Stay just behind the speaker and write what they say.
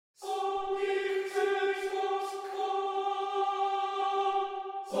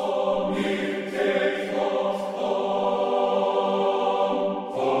Hello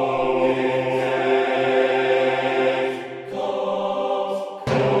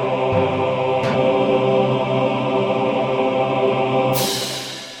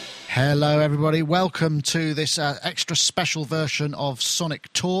everybody, welcome to this extra special version of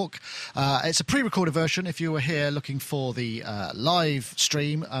Sonic Talk. It's a pre-recorded version. If you were here looking for the live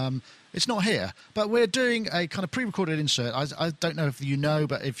stream, it's not here, but we're doing a kind of pre-recorded insert. I don't know if you know,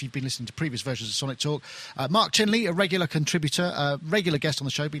 but if you've been listening to previous versions of Sonic Talk, Mark Tinley, a regular contributor, a regular guest on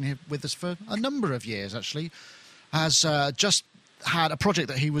the show, been here with us for a number of years actually, has just had a project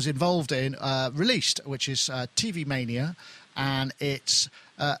that he was involved in released, which is TV Mania, and it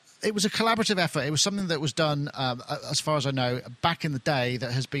was a collaborative effort. It was something that was done, as far as I know, back in the day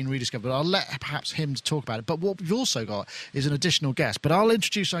that has been rediscovered. I'll let perhaps him talk about it. But what we've also got is an additional guest. But I'll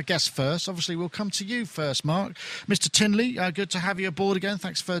introduce our guest first. Obviously, we'll come to you first, Mark. Mr. Tinley, good to have you aboard again.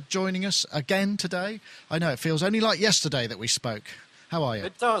 Thanks for joining us again today. I know it feels only like yesterday that we spoke. How are you?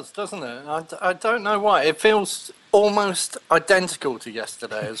 It does, doesn't it? I don't know why. It feels almost identical to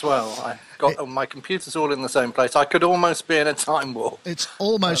yesterday as well. I got my computer's all in the same place. I could almost be in a time warp. It's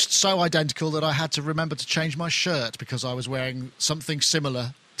almost so identical that I had to remember to change my shirt because I was wearing something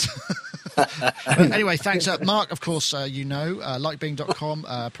similar. Anyway, thanks. Mark, of course,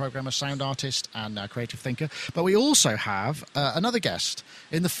 likebeing.com, programmer, sound artist, and creative thinker. But we also have another guest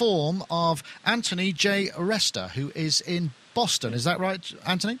in the form of Anthony J. Aresta, who is in Boston. Is that right,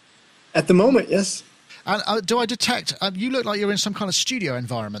 Anthony? At the moment, yes. And do I detect? You look like you're in some kind of studio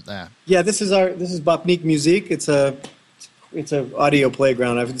environment there. Yeah, this is Bopnik Musique. It's a audio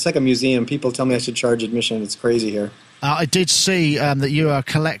playground. It's like a museum. People tell me I should charge admission. It's crazy here. I did see that you are a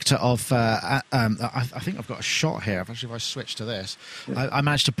collector of. I think I've got a shot here. Actually, if I switch to this, yeah. I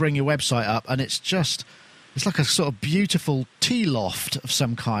managed to bring your website up, and it's like a sort of beautiful tea loft of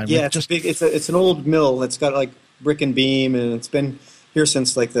some kind. Yeah, it's an old mill that's got like brick and beam, and it's been here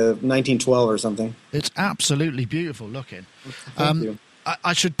since like the 1912 or something. It's absolutely beautiful looking. Thank you.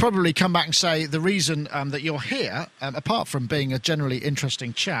 I should probably come back and say the reason that you're here, apart from being a generally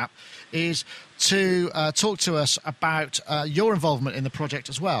interesting chap, is to talk to us about your involvement in the project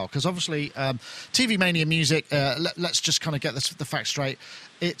as well. Because obviously, TV Mania Music, let's just kind of get the facts straight.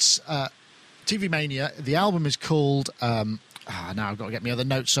 It's TV Mania, the album is called, now I've got to get my other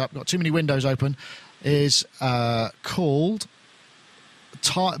notes up, got too many windows open, is called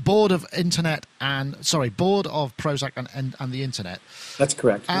Board of Prozac and the Internet. That's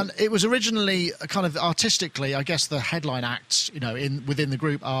correct. And it was originally kind of artistically, I guess the headline acts, within the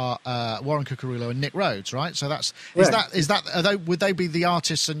group are Warren Cucurullo and Nick Rhodes, right? So would they be the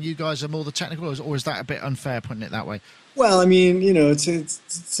artists and you guys are more the technical, or is that a bit unfair putting it that way? Well, I mean,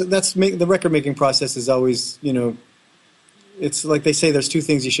 the record making process is always, it's like they say there's two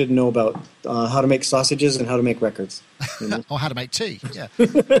things you should know about, how to make sausages and how to make records. Or how to make tea, yeah.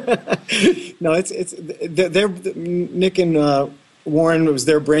 No, they're Nick and Warren, it was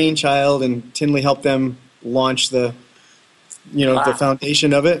their brainchild, and Tinley helped them launch the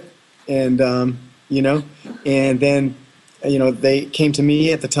foundation of it. And, and then, they came to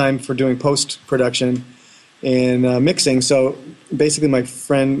me at the time for doing post-production and mixing. So basically my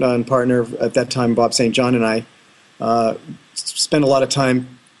friend and partner at that time, Bob St. John, and I spent a lot of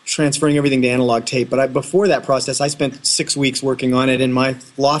time transferring everything to analog tape. But before that process, I spent 6 weeks working on it in my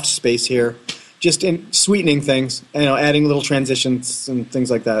loft space here, just in sweetening things, adding little transitions and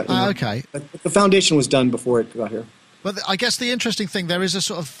things like that. Okay. The foundation was done before it got here. But I guess the interesting thing, there is a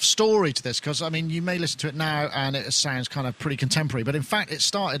sort of story to this, because, I mean, you may listen to it now and it sounds kind of pretty contemporary, but in fact it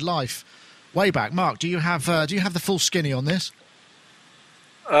started life way back. Mark, do you have the full skinny on this?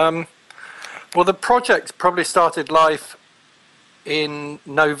 Well, the project probably started life in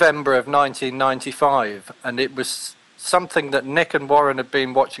November of 1995, and it was something that Nick and Warren had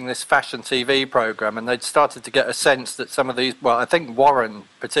been watching this fashion TV program, and they'd started to get a sense that some of these, well, I think Warren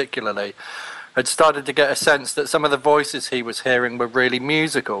particularly, had started to get a sense that some of the voices he was hearing were really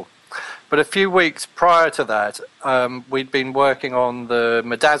musical. But a few weeks prior to that, we'd been working on the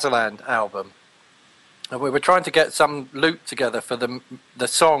Midazoland album, and we were trying to get some loop together for the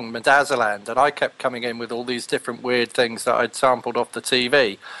song Midazoland, and I kept coming in with all these different weird things that I'd sampled off the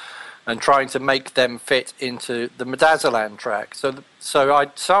TV and trying to make them fit into the Midazoland track. So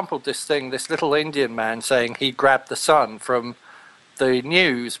I'd sampled this little Indian man saying he grabbed the sun from the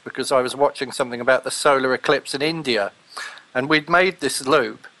news because I was watching something about the solar eclipse in India, and we'd made this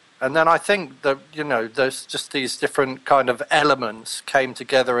loop. And then I think that, there's just these different kind of elements came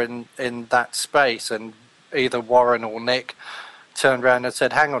together in that space, and either Warren or Nick turned around and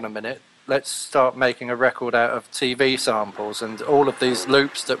said, hang on a minute, let's start making a record out of TV samples, and all of these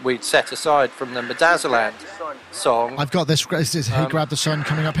loops that we'd set aside from the Midazoland song. I've got this. Is Hey Grab the Sun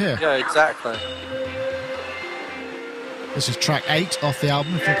coming up here? Yeah, exactly. This is track 8 off the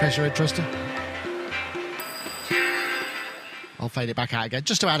album, in case you're interested. I'll fade it back out again,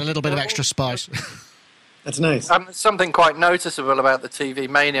 just to add a little bit of extra spice. That's nice. Something quite noticeable about the TV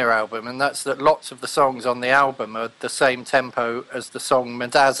Mania album, and that's that lots of the songs on the album are the same tempo as the song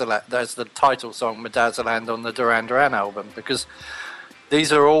Midazoland, as the title song Midazoland on the Duran Duran album, because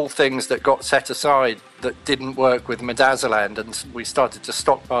these are all things that got set aside that didn't work with Midazoland, and we started to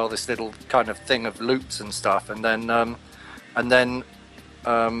stockpile this little kind of thing of loops and stuff, and then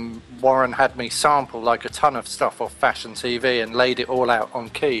Warren had me sample like a ton of stuff off Fashion TV and laid it all out on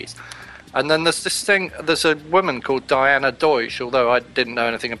keys. And then there's a woman called Diana Deutsch, although I didn't know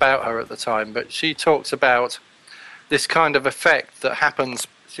anything about her at the time, but she talks about this kind of effect that happens.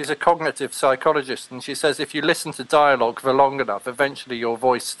 She's a cognitive psychologist, and she says if you listen to dialogue for long enough, eventually your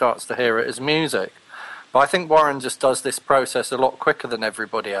voice starts to hear it as music. But I think Warren just does this process a lot quicker than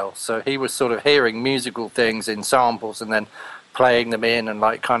everybody else. So he was sort of hearing musical things in samples and then playing them in and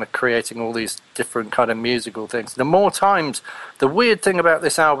like kind of creating all these different kind of musical things. The weird thing about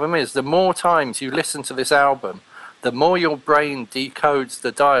this album is the more times you listen to this album, the more your brain decodes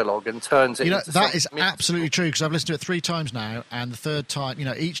the dialogue and turns it into that is musical. Absolutely true, because I've listened to it 3 times now, and the third time,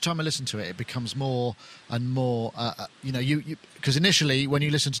 each time I listen to it, it becomes more and more, because initially when you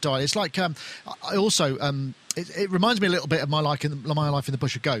listen to dialogue, it's like, I also, it reminds me a little bit of my life in the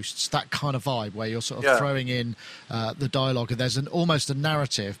Bush of Ghosts, that kind of vibe where you're sort of throwing in the dialogue, and there's almost a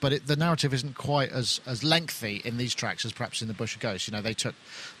narrative, but the narrative isn't quite as lengthy in these tracks as perhaps in the Bush of Ghosts. They took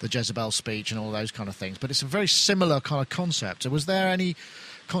the Jezebel speech and all those kind of things, but it's a very similar kind of concept. Was there any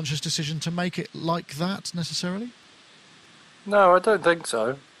conscious decision to make it like that necessarily? No, I don't think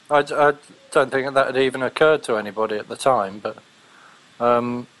so. I don't think that had even occurred to anybody at the time, but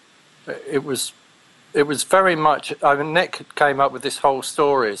it was very much. I mean, Nick came up with this whole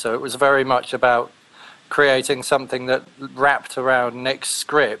story, so it was very much about creating something that wrapped around Nick's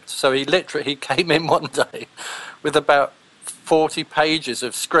script. So he came in one day with about 40 pages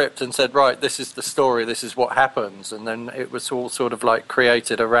of script and said, right, this is the story, this is what happens, and then it was all sort of like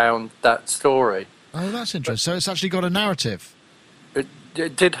created around that story. Oh, that's interesting. So it's actually got a narrative.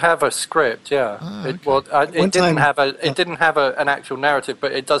 It did have a script, yeah. Oh, okay. It didn't have an actual narrative,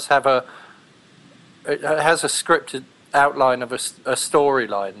 but it does have it has a scripted outline of a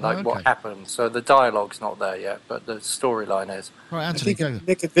storyline, like what happens. So the dialogue's not there yet, but the storyline is. Right, Anthony, go.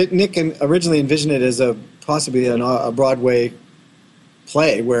 Nick originally envisioned it as possibly a Broadway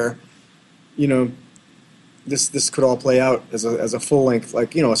play where, this could all play out as a full length,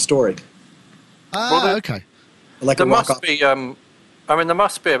 like a story. Okay. Like there must be. There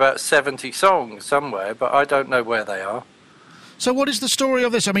must be about 70 songs somewhere, but I don't know where they are. So what is the story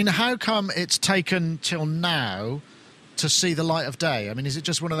of this? I mean, how come it's taken till now to see the light of day? I mean, is it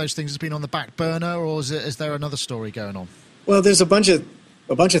just one of those things that's been on the back burner, or is there another story going on? Well, there's a bunch of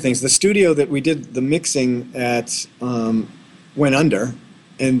things. The studio that we did the mixing at went under,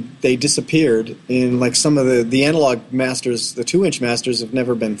 and they disappeared. And like some of the analog masters, the 2-inch masters, have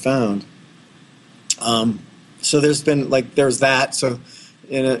never been found. So there's that. So,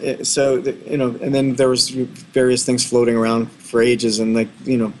 and then there was various things floating around for ages, and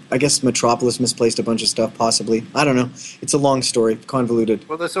I guess Metropolis misplaced a bunch of stuff, possibly. I don't know. It's a long story, convoluted.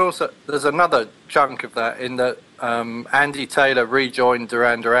 Well, there's another chunk of that in that Andy Taylor rejoined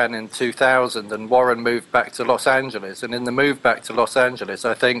Duran Duran in 2000, and Warren moved back to Los Angeles. And in the move back to Los Angeles,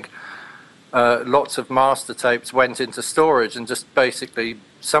 I think lots of master tapes went into storage, and just basically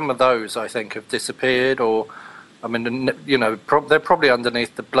some of those I think have disappeared, or I mean, they're probably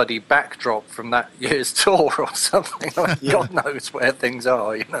underneath the bloody backdrop from that year's tour or something. God knows where things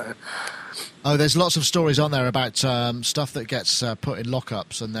are, Oh, there's lots of stories on there about stuff that gets put in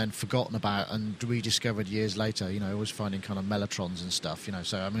lockups and then forgotten about and rediscovered years later. Always finding kind of mellotrons and stuff.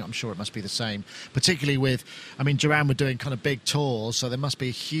 So I mean, I'm sure it must be the same. Particularly with, Duran were doing kind of big tours, so there must be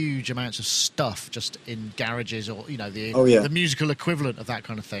huge amounts of stuff just in garages or the musical equivalent of that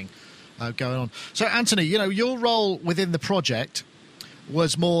kind of thing going on. So Anthony, your role within the project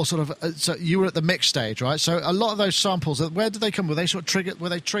was more sort of so you were at the mix stage, right? So a lot of those samples, where did they come? Were they sort of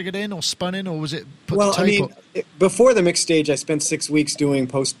triggered in or spun in, or was it put to tape? Before the mix stage, I spent 6 weeks doing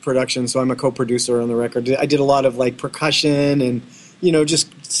post-production, so I'm a co-producer on the record. I did a lot of like percussion and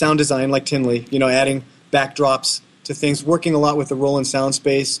just sound design, like Tinley, adding backdrops to things, working a lot with the Roland Sound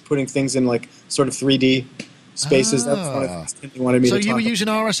Space, putting things in like sort of 3D spaces. That's one of the things Tinley wanted me to talk about. So you were using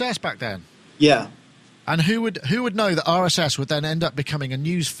RSS back then? Yeah. And who would know that RSS would then end up becoming a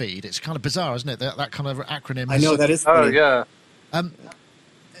news feed? It's kind of bizarre, isn't it? That kind of acronym. I know, that is Oh, funny. yeah.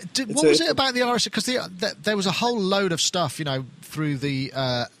 What was it about the RSS? Because there was a whole load of stuff, through the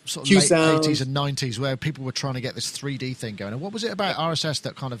sort of late Q-Sound. 80s and 90s where people were trying to get this 3D thing going. And what was it about RSS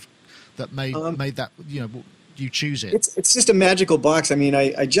that made that, you choose it? It's just a magical box. I mean,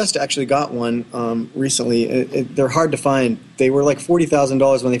 I just actually got one recently. They're hard to find. They were like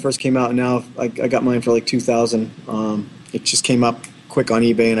 $40,000 when they first came out, and now I got mine for like $2,000. It just came up quick on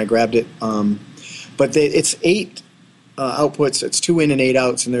eBay, and I grabbed it. But it's 8 outputs. It's 2 in and 8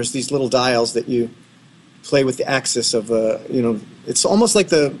 outs, and there's these little dials that you play with the axis of it's almost like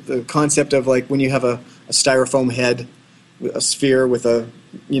the concept of like when you have a styrofoam head, a sphere with a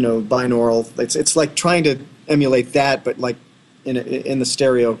binaural. It's like trying to emulate that, but like in the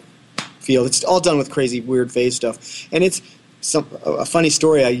stereo field. It's all done with crazy weird phase stuff, and it's a funny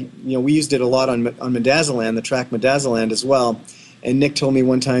story. We used it a lot on Midazoland, the track Midazoland as well. And Nick told me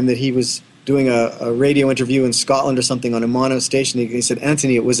one time that he was doing a radio interview in Scotland or something on a mono station. He said,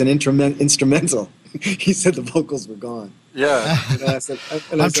 "Anthony, it was an instrumental." He said the vocals were gone. Yeah.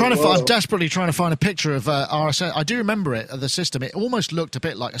 I'm desperately trying to find a picture of RSS. I do remember it, the system. It almost looked a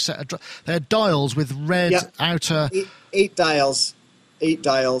bit like a set of... They had dials with red outer... Eight dials.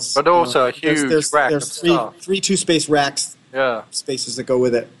 But also a huge rack of stuff. Three two-space racks. Yeah. Spaces that go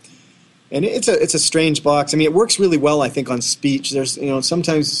with it. And it's a strange box. I mean, it works really well, I think, on speech. There's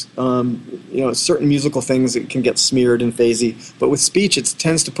sometimes certain musical things that can get smeared and phasey, but with speech, it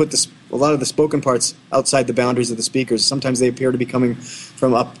tends to put a lot of the spoken parts outside the boundaries of the speakers. Sometimes they appear to be coming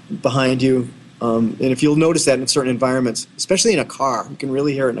from up behind you. And if you'll notice that in certain environments, especially in a car, you can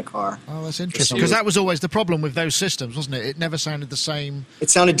really hear it in a car. Oh, that's interesting. Because that was always the problem with those systems, wasn't it? It never sounded the same. It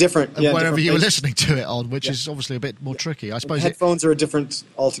sounded different. Wherever you were listening to it on, which is obviously a bit more tricky. I suppose headphones are different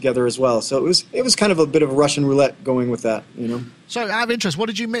altogether as well. So it was kind of a bit of a Russian roulette going with that, So, out of interest, what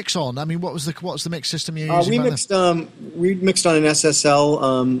did you mix on? I mean, what was the mix system you used? We mixed on an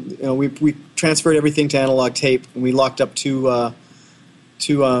SSL. We transferred everything to analog tape, and we locked up two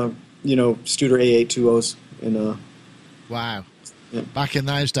Studer A820s. Wow. Yeah. Back in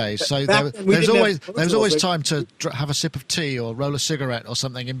those days. So there was always time to have a sip of tea or roll a cigarette or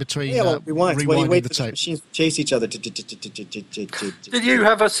something in between rewinding the tape. The machines chase each other. Did you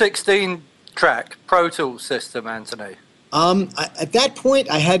have a 16-track Pro Tools system, Anthony? At that point,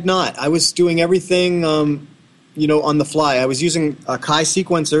 I had not. I was doing everything, on the fly. I was using Akai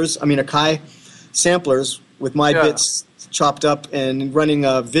Akai samplers with my bits chopped up and running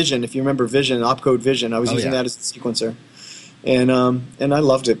Vision. If you remember Vision, opcode Vision, I was using that as the sequencer, and I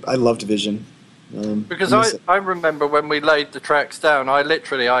loved it. I loved Vision. Because I remember when we laid the tracks down,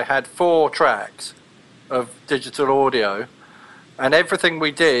 I had 4 tracks of digital audio, and everything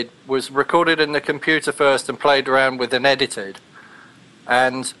we did was recorded in the computer first and played around with and edited.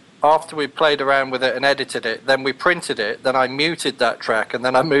 And after we played around with it and edited it, then we printed it, then I muted that track, and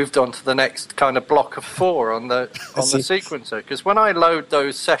then I moved on to the next kind of block of 4 on the sequencer. Because when I load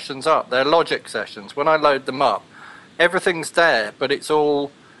those sessions up, they're Logic sessions, when I load them up, everything's there, but it's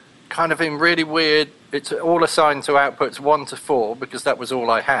all kind of in really weird, it's all assigned to outputs 1 to 4, because that was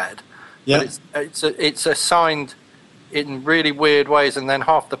all I had. Yeah. But it's assigned in really weird ways, and then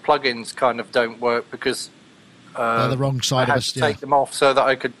half the plugins kind of don't work because... they're the wrong side I of had us. to take them off so that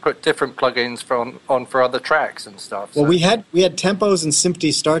I could put different plugins on for other tracks and stuff. Well, we had tempos and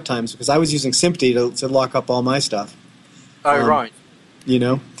SMPTE start times because I was using SMPTE to lock up all my stuff. Oh, right.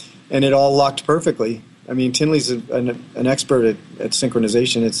 And it all locked perfectly. I mean, Tinley's an expert at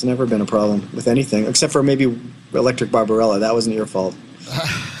synchronization. It's never been a problem with anything, except for maybe Electric Barbarella. That wasn't your fault.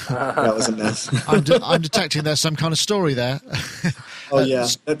 That was a mess. I'm detecting there's some kind of story there. Oh, yeah.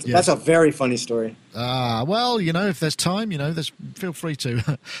 That's a very funny story. Well, if there's time, feel free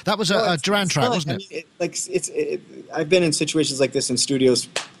to. That was a Duran track, wasn't it? I've been in situations like this in studios,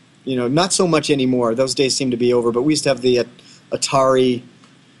 not so much anymore. Those days seem to be over, but we used to have the Atari,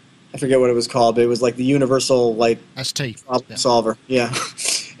 I forget what it was called, but it was like the universal, ST problem solver. Yeah.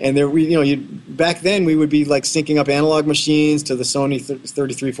 And there, back then we would be like syncing up analog machines to the Sony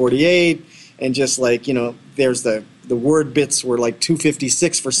 3348, and just there's the word bits were like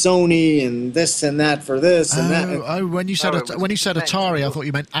 256 for Sony, and this and that for this and that. Oh, when you said Atari, I thought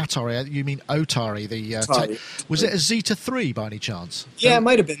you meant Atari. You mean Otari? Was it a Zeta 3 by any chance? Yeah, it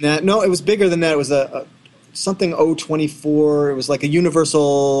might have been that. No, it was bigger than that. It was a something 024. It was like a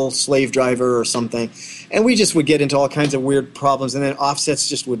universal slave driver or something. And we just would get into all kinds of weird problems, and then offsets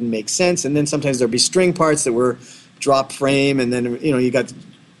just wouldn't make sense. And then sometimes there'd be string parts that were drop frame, and then you got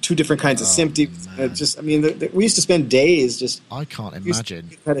two different kinds of symptoms. We used to spend days just. I can't imagine.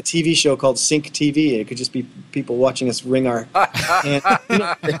 We had a TV show called Sync TV. It could just be people watching us wring our hands.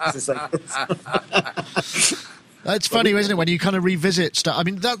 It's like this. It's funny, isn't it, when you kind of revisit stuff? I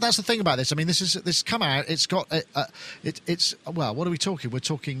mean, that's the thing about this. I mean, this come out. It's got it's well. What are we talking? We're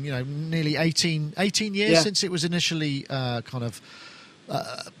talking, nearly 18 years since it was initially kind of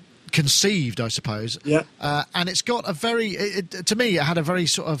conceived, I suppose. Yeah. And it's got a very, to me, it had a very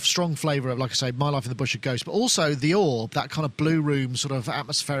sort of strong flavour of, like I say, My Life in the Bush of Ghosts, but also The Orb, that kind of Blue Room sort of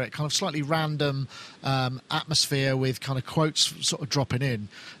atmospheric, kind of slightly random atmosphere with kind of quotes sort of dropping in.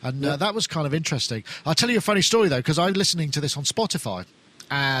 And that was kind of interesting. I'll tell you a funny story, though, because I'm listening to this on Spotify.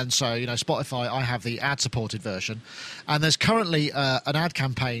 And so, Spotify, I have the ad-supported version. And there's currently an ad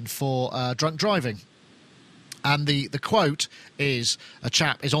campaign for drunk driving. And the quote is, a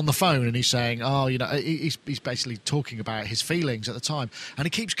chap is on the phone and he's saying, he's basically talking about his feelings at the time. And it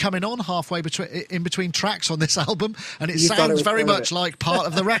keeps coming on halfway in between tracks on this album. And it sounds very much like part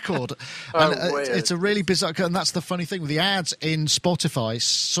of the record. And it's a really bizarre, and that's the funny thing. The ads in Spotify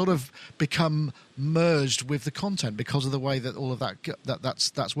sort of become merged with the content because of the way that all of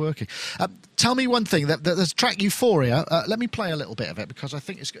that's working. Tell me one thing, that there's track Euphoria. Let me play a little bit of it because I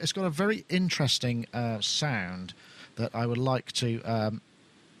think it's got a very interesting sound that I would like to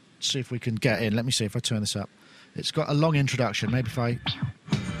see if we can get in. Let me see if I turn this up. It's got a long introduction. Maybe if I...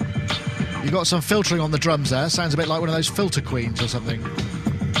 You've got some filtering on the drums there. Sounds a bit like one of those filter queens or something.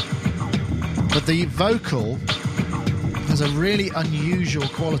 But the vocal has a really unusual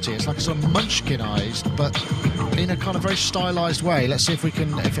quality. It's like a sort of munchkinized, but in a kind of very stylized way. Let's see if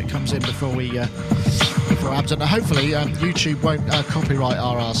it comes in before Abdon. Now, hopefully, YouTube won't copyright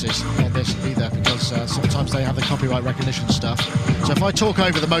our asses on this either, because sometimes they have the copyright recognition stuff. So if I talk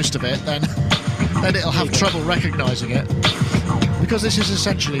over the most of it, then it'll have trouble recognising it, because this is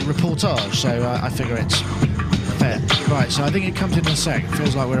essentially reportage. So I figure it's fair. Right. So I think it comes in a sec. It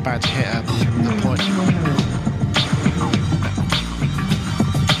feels like we're about to hit a point.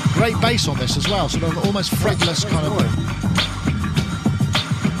 Great bass on this as well, sort of almost fretless kind of.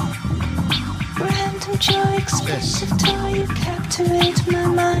 Random joy, expensive toy, you captivate my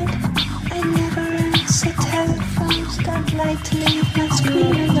mind. I never answer telephones, don't like to leave my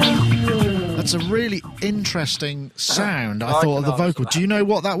screen alone. That's a really interesting sound, I thought, of the vocal. Do you know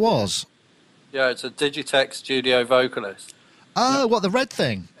what that was? Yeah, it's a Digitech Studio vocalist. Oh, what, the red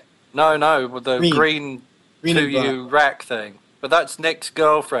thing? No, the green 2U rack thing. But that's Nick's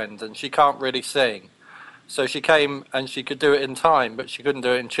girlfriend, and she can't really sing. So she came, and she could do it in time, but she couldn't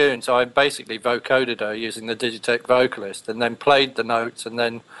do it in tune. So I basically vocoded her using the Digitech vocalist, and then played the notes, and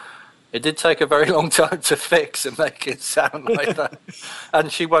then it did take a very long time to fix and make it sound like that.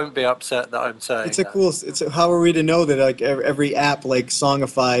 And she won't be upset that I'm saying how are we to know that like every app like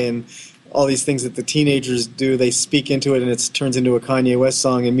Songify and all these things that the teenagers do, they speak into it and it turns into a Kanye West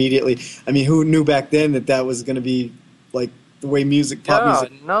song immediately. I mean, who knew back then that was going to be like the way pop music.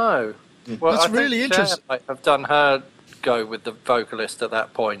 No. Well, that's I really think interesting. I've done her go with the vocalist at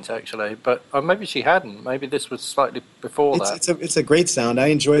that point, actually, but maybe she hadn't. Maybe this was slightly before that. It's a great sound. I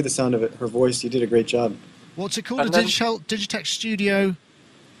enjoy the sound of it. Her voice. You did a great job. What's it called? Digitech Studio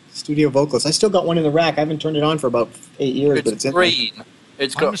vocalist. I still got one in the rack. I haven't turned it on for about 8 years, but it's green.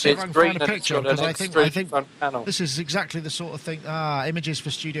 It's I'm going to see if I it's can green find a picture, because I think front panel. this is exactly the sort of thing. Images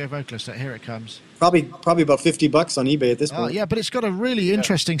for studio vocalist. Here it comes. Probably about $50 on eBay at this point. Yeah, but it's got a really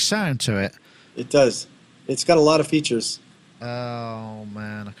interesting sound to it. It does. It's got a lot of features. Oh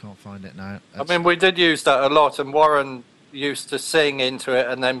man, I can't find it now. I mean, we did use that a lot, and Warren used to sing into it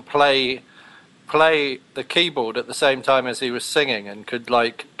and then play the keyboard at the same time as he was singing, and could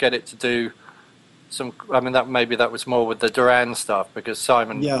like get it to do some. I mean, that was more with the Duran stuff, because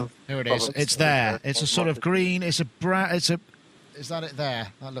Simon. Yeah, here it is. It's there. It's a sort of green. Is that it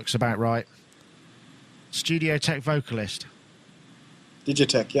there? That looks about right. Studio Tech vocalist.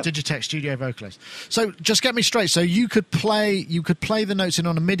 Digitech, yeah. Digitech Studio vocalist. So just get me straight. So you could play the notes in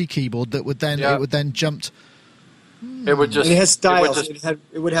on a MIDI keyboard that would then jump. It would just. And it has styles.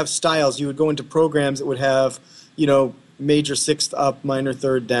 It would have styles. You would go into programs. It would have, major sixth up, minor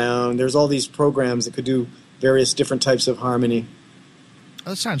third down. There's all these programs that could do various different types of harmony.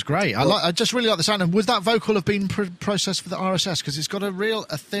 That sounds great. I just really like the sound. And would that vocal have been processed for the RSS? Because it's got a real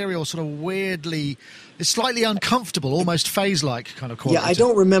ethereal, sort of weirdly, it's slightly uncomfortable, almost phase-like kind of quality. Yeah, I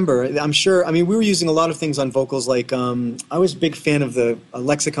don't remember. I'm sure. I mean, we were using a lot of things on vocals. Like, I was a big fan of the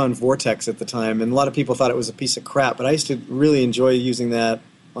Lexicon Vortex at the time, and a lot of people thought it was a piece of crap. But I used to really enjoy using that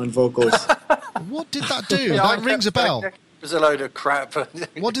on vocals. What did that do? That rings a bell. It was a load of crap.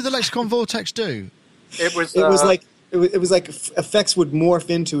 What did the Lexicon Vortex do? It was it was like effects would morph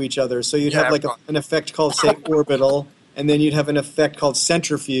into each other. So you'd have like an effect called, say, orbital, and then you'd have an effect called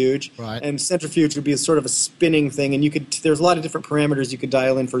centrifuge. Right. And centrifuge would be a sort of a spinning thing, and there's a lot of different parameters you could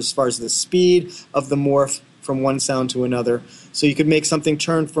dial in for as far as the speed of the morph from one sound to another. So you could make something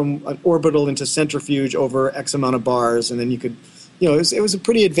turn from an orbital into centrifuge over X amount of bars, and then you could, it was a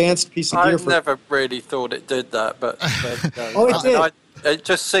pretty advanced piece of gear. I never really thought it did that, but oh, it did. It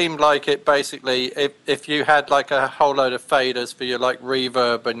just seemed like it basically, if you had like a whole load of faders for your like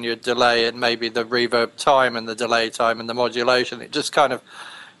reverb and your delay and maybe the reverb time and the delay time and the modulation, it just kind of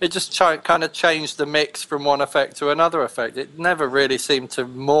changed the mix from one effect to another effect. It never really seemed to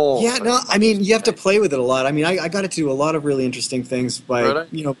morph. Yeah, no, I mean, you have to play with it a lot. I mean, I got to do a lot of really interesting things by,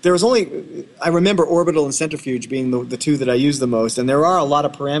 there was only, I remember orbital and centrifuge being the two that I use the most, and there are a lot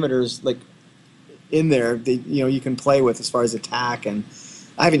of parameters like in there that you can play with as far as attack, and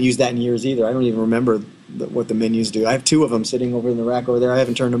I haven't used that in years either. I don't even remember what the menus do. I have 2 of them sitting over in the rack over there. I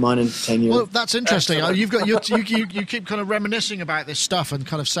haven't turned them on in 10 years. Well, that's interesting. You've got you keep kind of reminiscing about this stuff and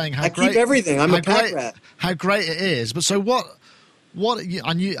kind of saying how great. I keep everything. I'm a pack rat. How great it is. But so what?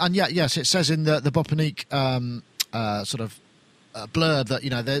 And yet, yes, it says in the Boponique sort of blurb that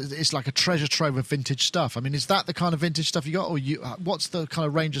it's like a treasure trove of vintage stuff. I mean, is that the kind of vintage stuff you got, or what's the kind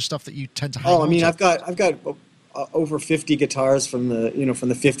of range of stuff that you tend to hang on to? I've got over 50 guitars from the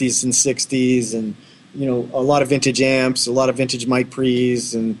 50s and 60s, and a lot of vintage amps, a lot of vintage mic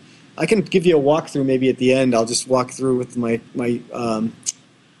pre's, and I can give you a walkthrough maybe at the end. I'll just walk through with my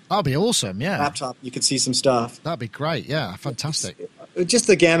that'd be awesome. Yeah, laptop. You could see some stuff. That'd be great. Yeah, fantastic. Just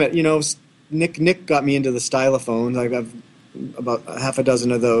the gamut. Nick got me into the stylophones. I have about half a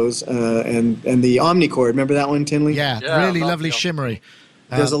dozen of those, and the Omnichord. Remember that one, Tinley? Yeah, really lovely shimmery.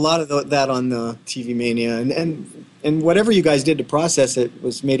 There's a lot of that on the TV Mania, and whatever you guys did to process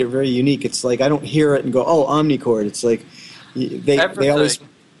it made it very unique. It's like I don't hear it and go, "Oh, Omnichord." It's like they always.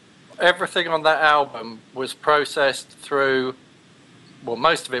 Everything on that album was processed through. Well,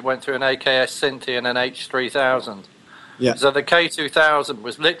 most of it went through an AKS Synthi and an H3000. Yeah. So the K2000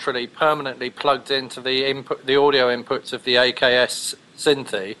 was literally permanently plugged into the audio inputs of the AKS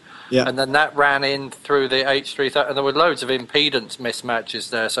Synthi. Yeah. And then that ran in through the H3000, and there were loads of impedance mismatches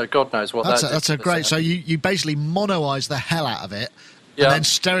there, so God knows what that's a great. So you basically monoise the hell out of it, and then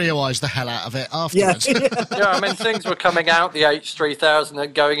stereoise the hell out of it afterwards. Yeah, I mean, things were coming out the H3000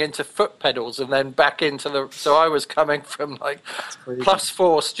 and going into foot pedals and then back into the... So I was coming from like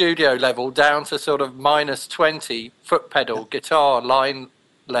 +4 studio level down to sort of -20 foot pedal guitar line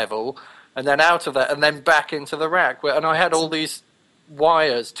level, and then out of that and then back into the rack. And I had all these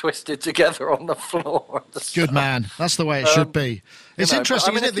wires twisted together on the floor. Good man. That's the way it should be. It's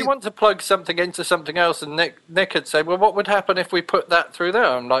interesting. If you want to plug something into something else, and Nick had said, well, what would happen if we put that through there?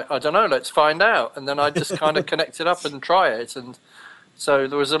 I'm like, I don't know, let's find out. And then I just kind of connect it up and try it. And so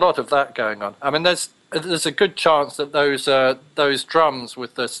there was a lot of that going on. I mean, there's a good chance that those drums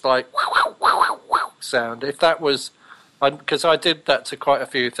with the slight sound, if that was... Because I did that to quite a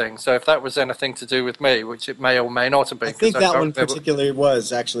few things. So if that was anything to do with me, which it may or may not have been. I think that one particularly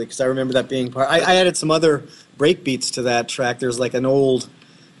was, actually, because I remember that being part. I added some other break beats to that track. There's like an old,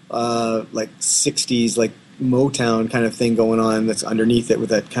 like 60s, like Motown kind of thing going on that's underneath it with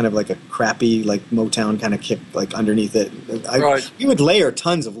that kind of like a crappy, like Motown kind of kick, like underneath it. You would layer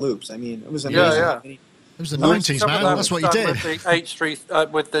tons of loops. I mean, it was amazing. Yeah. It was the 90s, man. That's what you did. With the H3,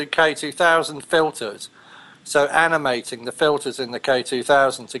 with the K2000 filters. So animating the filters in the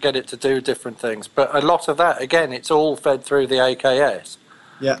K2000 to get it to do different things. But a lot of that, again, it's all fed through the AKS.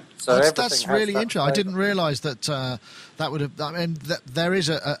 Yeah. So that's really interesting. I didn't realise that that would have... I mean, there is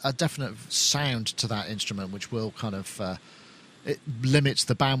a definite sound to that instrument which will kind of... it limits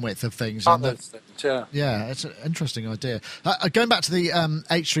the bandwidth of things. Yeah, it's an interesting idea. Going back to the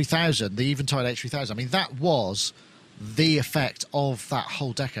H3000, the Eventide H3000, I mean, that was... the effect of that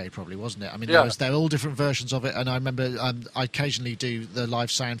whole decade, probably, wasn't it? I mean, there were all different versions of it, and I remember I occasionally do the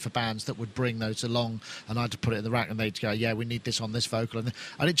live sound for bands that would bring those along, and I'd put it in the rack, and they'd go, "Yeah, we need this on this vocal," and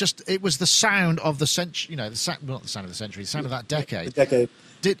it was the sound of the century, not the sound of the century, the sound of that decade. The decade.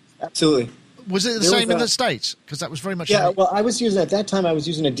 Absolutely. Was it the same in the States? Because that was very much... Yeah, well, I was using a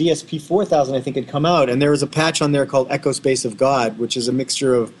DSP 4000, I think, had come out, and there was a patch on there called Echo Space of God, which is a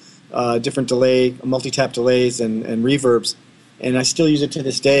mixture of different delay, multi-tap delays and reverbs, and I still use it to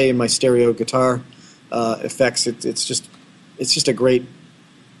this day in my stereo guitar effects. It's just a great.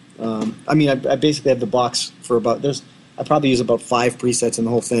 I mean, I basically have the box for I probably use about 5 presets in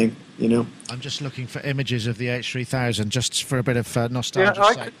the whole thing. I'm just looking for images of the H3000 just for a bit of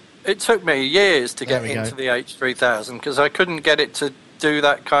nostalgia. It took me years to get into the H3000 because I couldn't get it do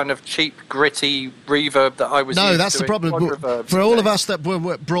that kind of cheap, gritty reverb that I was No, used that's to the in problem. Quadraverbs For all of days. us that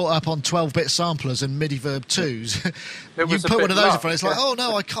were brought up on 12-bit samplers and MIDI Verb 2s, you was a put bit one of those in rough, front, it's like, yeah. oh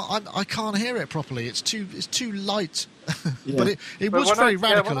no, I can't hear it properly. It's too light. Yeah. But it But was when very I,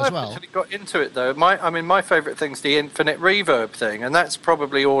 radical when as I well. actually got into it though, my favourite thing's the infinite reverb thing, and that's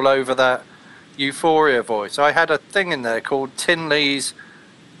probably all over that Euphoria voice. I had a thing in there called Tinley's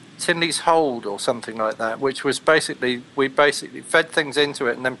Hold or something like that, which was we basically fed things into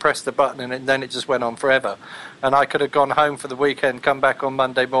it and then pressed the button, and then it just went on forever. And I could have gone home for the weekend, come back on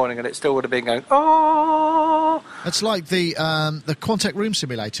Monday morning, and it still would have been going, oh. It's like the Quantec Room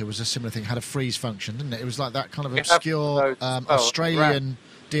Simulator was a similar thing, had a freeze function, didn't it? It was like that kind of We have obscure those as well, Australian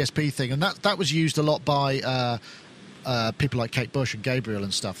DSP thing, and that was used a lot by people like Kate Bush and Gabriel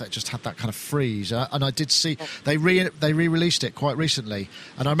and stuff that just had that kind of freeze. And I did see they re-released it quite recently,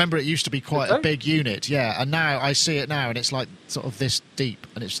 and I remember it used to be quite a big unit, yeah. And now I see it now, and it's like sort of this deep,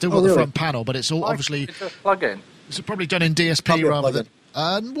 and it's still got the front panel, but it's all obviously It's a plug-in. it's probably done in DSP Probably a rather than. plugin.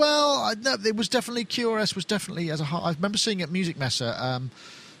 Well, no, it was definitely QRS was definitely as a. I remember seeing it at Music Messa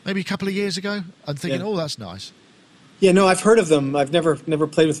maybe a couple of years ago, and thinking, Yeah. oh, that's nice. Yeah, no, I've heard of them. I've never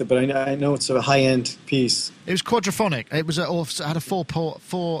played with it, but I know it's a high-end piece. It was quadraphonic. It was it had a four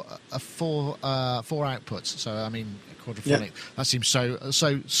outputs. So I mean, quadraphonic. Yeah. That seems so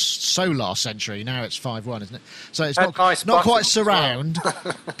last century. Now it's 5.1, isn't it? So it's Had not nice not quite buttons as well. surround,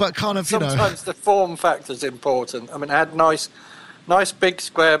 but kind of Sometimes the form factor's important. I mean, it had nice big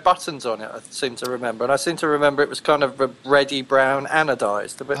square buttons on it, I seem to remember. And I seem to remember it was kind of a reddy brown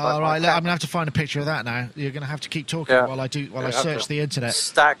anodized. A bit All like right, my I'm gonna have to find a picture of that now. You're gonna have to keep talking Yeah. while I have search to the internet.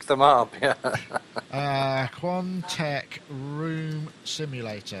 stack them up, yeah. Quantec Room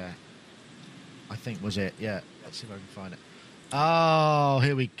Simulator, I think was it. Yeah, let's see if I can find it. Oh,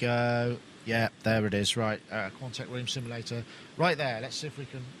 here we go. Yeah, there it is. Right, Quantec Room Simulator, right there. Let's see if we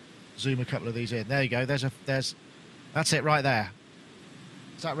can zoom a couple of these in. There you go. That's it right there.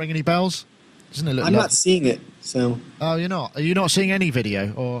 Does that ring any bells? Isn't it? I'm not seeing it, so Oh, you're not. Are you not seeing any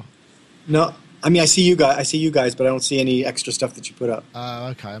video or? no. I mean, I see you guys, but I don't see any extra stuff that you put up. Oh,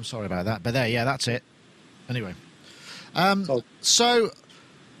 okay. I'm sorry about that. But there, yeah, that's it. Anyway, Oh. so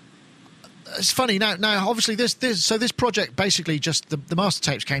it's funny now. Obviously, this project basically just the master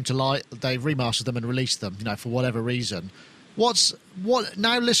tapes came to light. They remastered them and released them. For whatever reason. What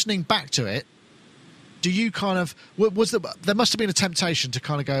now? Listening back to it, do you kind of there must have been a temptation to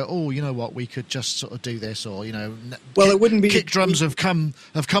kind of go, oh, you know what, we could just sort of do this, or Well, it wouldn't be kick drums have come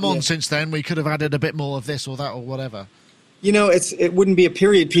on Yeah. since then. We could have added a bit more of this or that or whatever. It wouldn't be a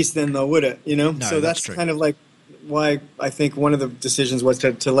period piece then, though, would it? No, so that's that's true. kind of like why I think one of the decisions was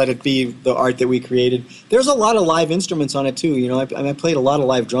to let it be the art that we created. There's a lot of live instruments on it too. I played a lot of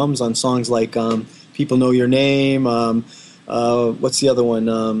live drums on songs like "People Know Your Name." What's the other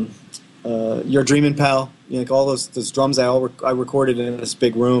one? Your Dreamin' Pal. Like all those drums I recorded in this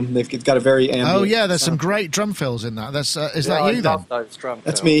big room. They've got a very ambient. Oh yeah, there's some sound. great drum fills in that. Is Yeah, that I you then? love those drum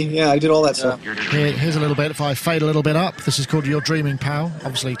That's fills. me. Yeah, I did all that stuff. Here's a little bit. If I fade a little bit up, this is called Your Dreaming Pal.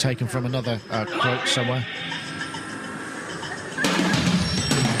 Obviously taken from another quote somewhere.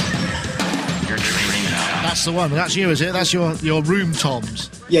 That's the one. That's you, is it? That's your room toms.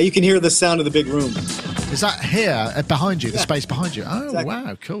 Yeah, you can hear the sound of the big room. Is that here behind you? The Yeah. space behind you? Oh Exactly.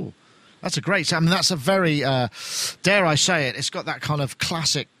 wow, cool. That's a great sound. I mean, that's a very, dare I say it, it's got that kind of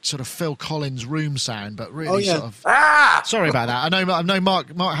classic sort of Phil Collins room sound, but really Oh, yeah. sort of... Ah! Sorry about that. I know Mark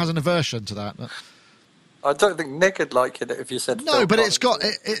has an aversion to that. But... I don't think Nick would like it if you said No, Phil but it's got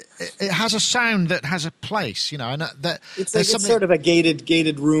Collins. it has a sound that has a place, and that It's there's like, it's sort of a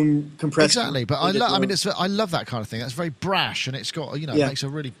gated room compressed. exactly. But I gated love. I room. mean, I love that kind of thing. That's very brash, and it's got it Yeah. makes a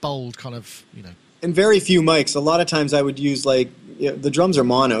really bold kind of And very few mics. A lot of times I would use the drums are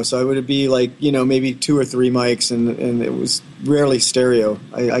mono, so it would be maybe 2 or 3 mics, and it was rarely stereo.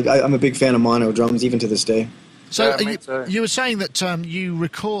 I'm a big fan of mono drums even to this day. So Yeah, me too. you were saying that you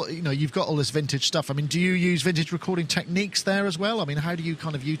record, you've got all this vintage stuff. I mean, do you use vintage recording techniques there as well? I mean, how do you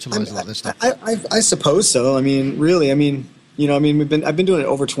kind of utilize a lot of this stuff? I suppose so. I mean, really. I mean, I've been doing it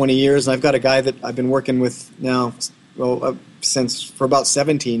over 20 years, and I've got a guy that I've been working with now, since for about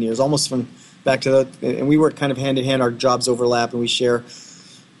 17 years, almost from back to and we work kind of hand in hand. Our jobs overlap, and we share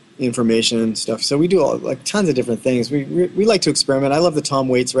information and stuff. So we do tons of different things. We like to experiment. I love the Tom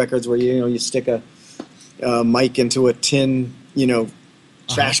Waits records where you stick a mic into a tin,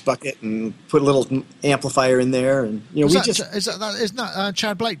 trash bucket and put a little amplifier in there, and isn't that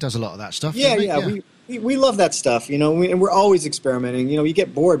Chad Blake does a lot of that stuff? Yeah, doesn't he? we love that stuff, and we're always experimenting. You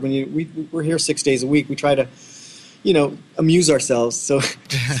get bored when we're here 6 days a week. We try to amuse ourselves. So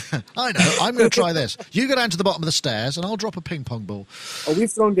I know. I'm going to try this. You go down to the bottom of the stairs, and I'll drop a ping pong ball. Oh,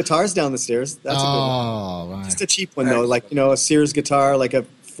 we've thrown guitars down the stairs. That's a good one. Right. Just a cheap one though, like a Sears guitar, like a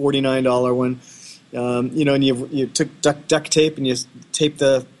 $49 one. And you took duct tape and you tape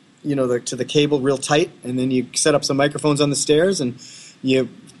to the cable real tight, and then you set up some microphones on the stairs, and you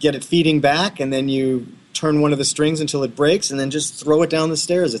get it feeding back, and then you turn one of the strings until it breaks, and then just throw it down the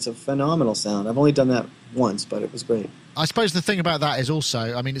stairs. It's a phenomenal sound. I've only done that once, but it was great. I suppose the thing about that is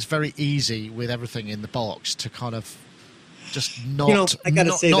also, I mean, it's very easy with everything in the box to kind of just not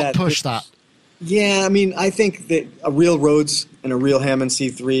push that. Yeah, I mean, I think that a real Rhodes and a real Hammond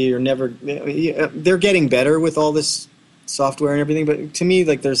C3 are never. They're getting better with all this software and everything, but to me,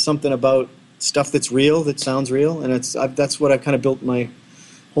 like, there's something about stuff that's real, that sounds real, and that's what I've kind of built my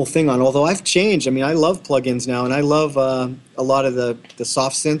whole thing on. Although I've changed. I mean, I love plugins now, and I love a lot of the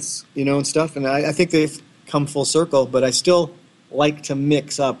soft synths, and stuff, and I think they've come full circle, but I still like to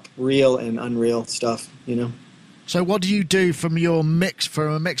mix up real and unreal stuff, So what do you do from a mix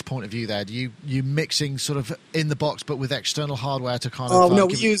point of view there? Do you mixing sort of in the box but with external hardware to kind of... no,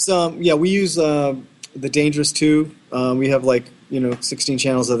 we use the Dangerous 2. We have 16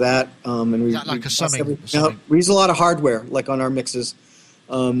 channels of that. And is that like a summing? We use a lot of hardware, like on our mixes.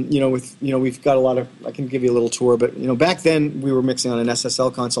 We've got a lot of... I can give you a little tour, but back then we were mixing on an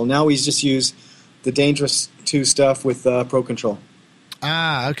SSL console. Now we just use the Dangerous 2 stuff with Pro Control.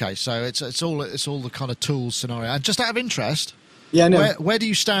 Ah, okay. So it's all the kind of tools scenario. And just out of interest, where do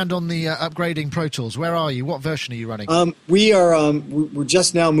you stand on the upgrading Pro Tools? Where are you? What version are you running? We're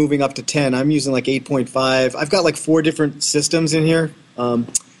just now moving up to 10. I'm using 8.5. I've got 4 different systems in here.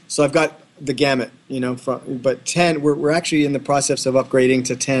 So I've got the gamut, but 10. We're actually in the process of upgrading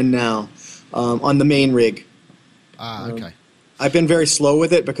to 10 now on the main rig. Ah, okay. I've been very slow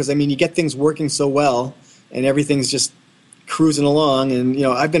with it because you get things working so well, and everything's just cruising along, and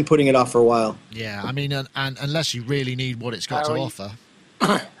I've been putting it off for a while. Yeah, I mean, and unless you really need what it's got to offer.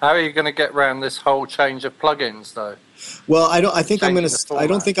 How are you going to get around this whole change of plugins, though? Well, I don't think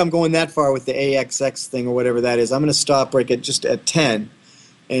I'm going that far with the AXX thing or whatever that is. I'm going to stop just at 10,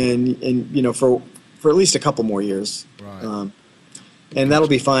 and for at least a couple more years. Right. And that'll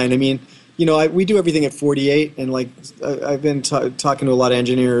be fine. I mean, we do everything at 48, and I've been talking to a lot of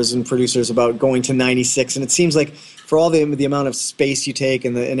engineers and producers about going to 96, and it seems like for all the amount of space you take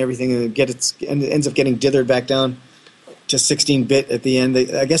and everything, and it ends up getting dithered back down to 16-bit at the end.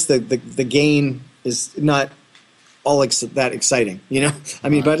 I guess the gain is not all that exciting, I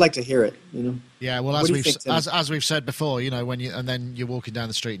mean, but I'd like to hear it, Yeah, well, as we've said before, when then you're walking down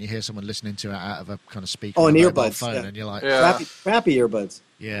the street and you hear someone listening to it out of a kind of speaker, an earbuds, phone, and you're like, crappy earbuds.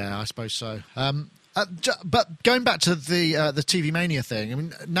 Yeah, I suppose so. But going back to the TV Mania thing, I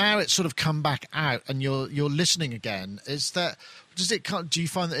mean, now it's sort of come back out, and you're listening again. Do you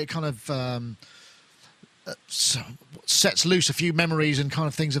find that it kind of sets loose a few memories and kind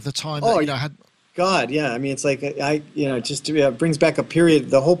of things of the time that had? God, yeah. I mean, it's like it brings back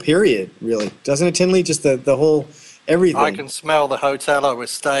the whole period, really, doesn't it, Tinley? Just the whole everything. I can smell the hotel I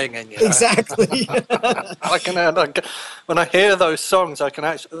was staying in. Exactly. I can. When I hear those songs, I can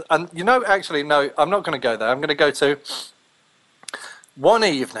actually. And no, I'm not going to go there. I'm going to go to one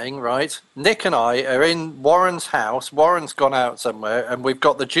evening. Right, Nick and I are in Warren's house. Warren's gone out somewhere, and we've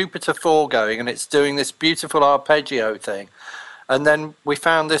got the Jupiter 4 going, and it's doing this beautiful arpeggio thing. And then we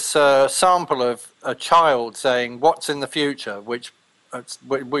found this sample of a child saying, "What's in the future?" which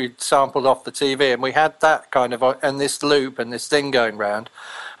we sampled off the TV, and we had that kind of, and this loop and this thing going round.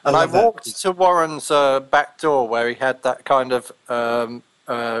 And I walked to Warren's back door where he had that kind of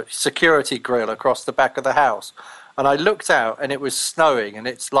security grill across the back of the house. And I looked out, and it was snowing, and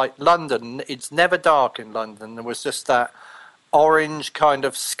it's like London. It's never dark in London. There was just that orange kind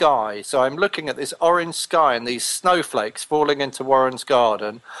of sky. So I'm looking at this orange sky and these snowflakes falling into Warren's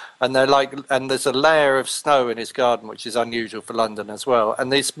garden, and there's a layer of snow in his garden, which is unusual for London as well,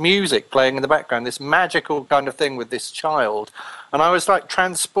 and this music playing in the background, this magical kind of thing with this child, and I was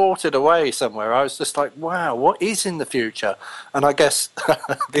transported away somewhere. I was just like, wow, what is in the future? And I guess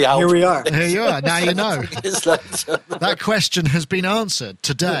the album. Here we are. Here you are. Now you know. That question has been answered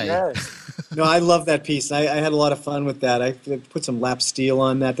today. Yes. No, I love that piece. I had a lot of fun with that. I put some lap steel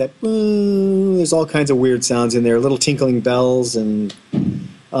on that. There's all kinds of weird sounds in there, little tinkling bells and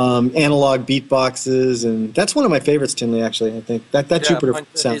analog beatboxes, and that's one of my favorites, Tinley. Actually, I think that Jupiter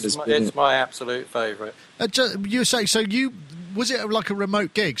sound is it's my absolute favorite. You say so? Was it like a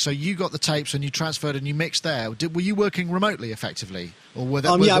remote gig? So you got the tapes and you transferred and you mixed there. Were you working remotely, effectively, or were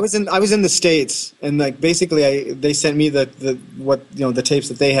there? I was in the States, and basically they sent me the tapes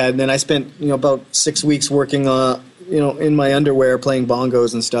that they had, and then I spent about 6 weeks working in my underwear playing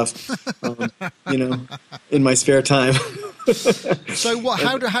bongos and stuff, in my spare time. So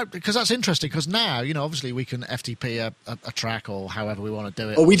how because that's interesting, because now, obviously we can FTP a track or however we want to do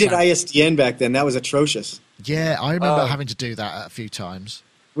it. Oh, we did ISDN back then. That was atrocious. Yeah, I remember having to do that a few times.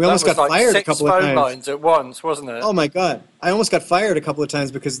 We almost got fired a couple of times. 6 phone lines at once, wasn't it? Oh my God. I almost got fired a couple of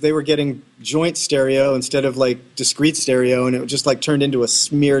times because they were getting joint stereo instead of like discrete stereo, and it just like turned into a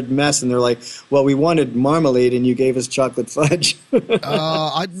smeared mess, and they're like, well, we wanted marmalade and you gave us chocolate fudge.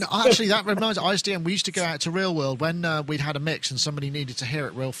 Actually, that reminds me, ISDN, we used to go out to Real World when we'd had a mix and somebody needed to hear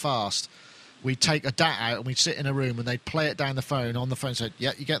it real fast. We'd take a DAT out and we'd sit in a room and they'd play it down the phone, on the phone, said,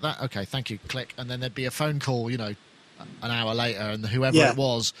 yeah, you get that? Okay, thank you, click. And then there'd be a phone call, an hour later, and whoever it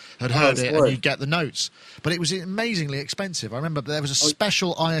was had heard it, and you'd get the notes. But it was amazingly expensive. I remember there was a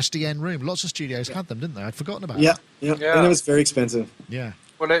special ISDN room. Lots of studios had them, didn't they? I'd forgotten about that. Yeah, and it was very expensive. Yeah.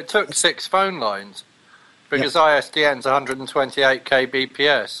 Well, it took 6 phone lines because ISDN's 128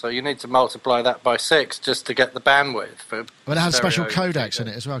 kbps, so you need to multiply that by 6 just to get the bandwidth. But it had special codecs in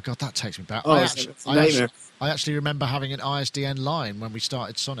it as well. God, that takes me back. I actually remember having an ISDN line when we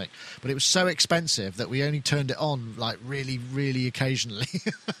started Sonic, but it was so expensive that we only turned it on like really, really occasionally.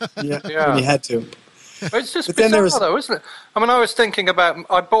 When you had to. It's just bizarre, though, isn't it? I mean, I was thinking about,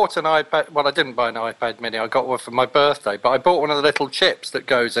 I bought an iPad, well, I didn't buy an iPad mini, I got one for my birthday, but I bought one of the little chips that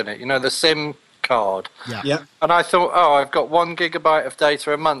goes in it, the SIM card. Yeah. And I thought, I've got 1 gigabyte of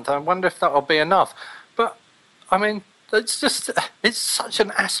data a month, I wonder if that'll be enough. But, I mean, it's such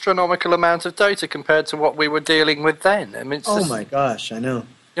an astronomical amount of data compared to what we were dealing with then. I mean, my gosh, I know.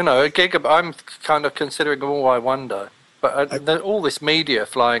 A gigabyte, I'm kind of considering, I wonder. But all this media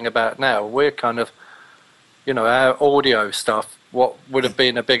flying about now, we're kind of, our audio stuff, what would have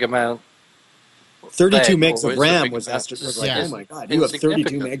been a big amount. 32 megs of RAM was like, oh my God, you have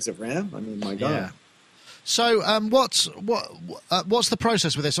 32 megs of RAM? I mean, my God. Yeah. So, what's the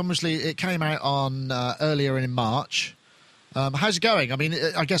process with this? Obviously, it came out on earlier in March. How's it going? I mean,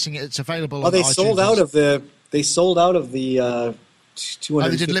 I'm guessing it's available. Oh, they sold out of the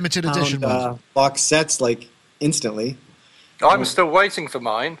 200. They did limited edition box sets like instantly. I'm still waiting for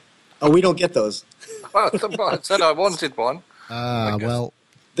mine. Oh, we don't get those. Well, I said I wanted one. Well,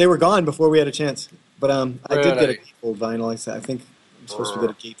 they were gone before we had a chance. But I did get a gatefold vinyl. I think I'm supposed to get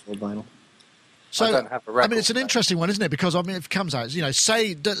a gatefold vinyl. So, I don't have a record. I mean, it's an interesting one, isn't it? Because, I mean, if it comes out,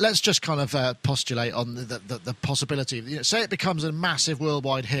 let's just kind of postulate on the possibility. Say it becomes a massive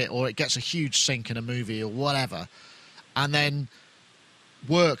worldwide hit, or it gets a huge sync in a movie or whatever, and then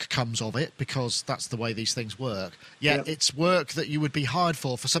work comes of it, because that's the way these things work. Yet it's work that you would be hired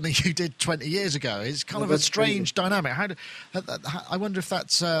for something you did 20 years ago. It's kind of a strange dynamic. I wonder if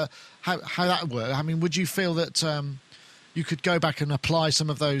that's how that would work. I mean, would you feel that you could go back and apply some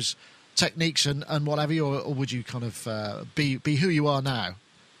of those techniques and whatever, or would you kind of be who you are now?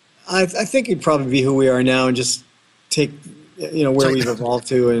 I think you'd probably be who we are now and just take where we've evolved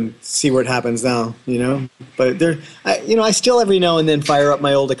to and see what happens now. But I still every now and then fire up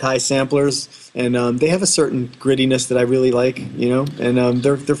my old Akai samplers, and they have a certain grittiness that I really like. And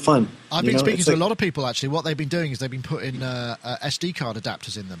they're fun. I've been speaking to a lot of people actually. What they've been doing is they've been putting SD card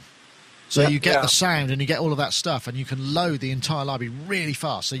adapters in them. So you get the sound and you get all of that stuff, and you can load the entire library really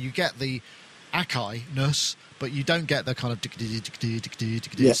fast. So you get the Akai-ness, but you don't get the kind of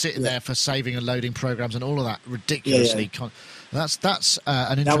sitting there for saving and loading programs and all of that ridiculously. That's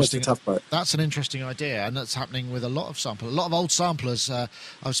an interesting. That was the tough part. That's an interesting idea, and that's happening with a lot of old samplers. I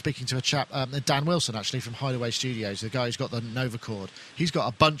was speaking to a chap, Dan Wilson, actually from Hideaway Studios, the guy who's got the Nova Chord. He's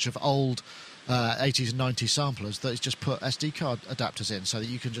got a bunch of old 80s and 90s samplers that he's just put SD card adapters in, so that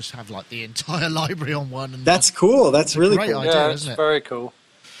you can just have like the entire library on one. And that's cool. That's really great cool. idea, isn't it? It's very cool.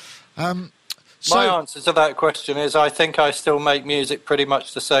 So, my answer to that question is I think I still make music pretty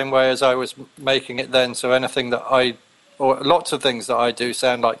much the same way as I was making it then. So anything that lots of things that I do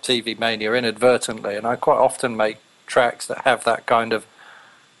sound like TV Mania inadvertently, and I quite often make tracks that have that kind of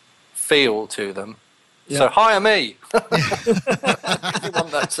feel to them. Yeah. So hire me. If you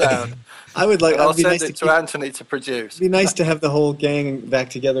want that sound. I'll send it to Anthony to produce. It'd be nice to have the whole gang back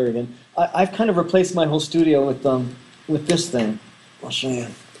together again. I've kind of replaced my whole studio with this thing. I'll show you.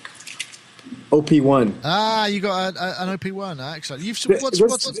 OP1. You got an OP1. Excellent.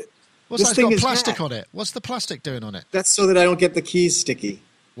 What's that got plastic on it? What's the plastic doing on it? That's so that I don't get the keys sticky.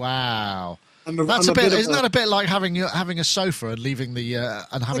 Wow. Isn't that a bit like having a sofa and leaving the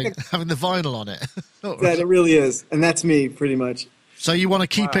having the vinyl on it? Yeah, it really is, and that's me pretty much. So you want to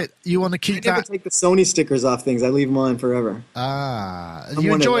keep it? You want to keep that? I never take the Sony stickers off things. I leave them on forever. Are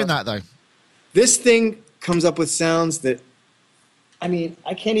you enjoying that though? This thing comes up with sounds that I mean,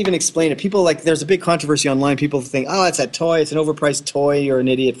 I can't even explain it. People like, there's a big controversy online. People think, oh, it's a toy. It's an overpriced toy. You're an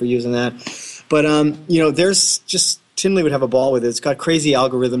idiot for using that. But, there's just, Tinley would have a ball with it. It's got crazy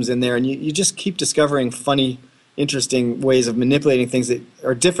algorithms in there, and you just keep discovering funny, interesting ways of manipulating things that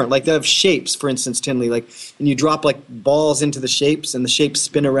are different. Like they have shapes, for instance, Tinley, and you drop like balls into the shapes, and the shapes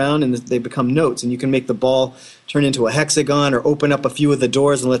spin around, and they become notes, and you can make the ball turn into a hexagon or open up a few of the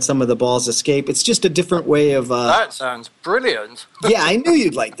doors and let some of the balls escape. It's just a different way of... That sounds brilliant. Yeah, I knew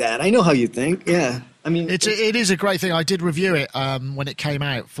you'd like that. I know how you think, yeah. I mean, it is a great thing. I did review it when it came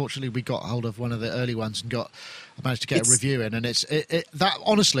out. Fortunately, we got hold of one of the early ones and managed to get a review in. And that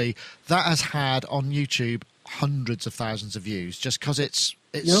honestly, that has had on YouTube hundreds of thousands of views just because it's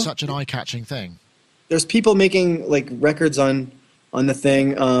such an eye-catching thing. There's people making like records on the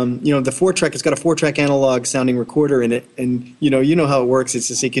thing. The 4-track, it's got a 4-track analog sounding recorder in it, and you know how it works. It's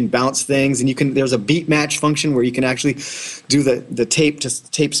just you can bounce things, and there's a beat match function where you can actually do the tape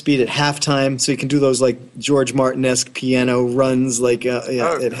to tape speed at halftime, so you can do those like George Martin-esque piano runs like at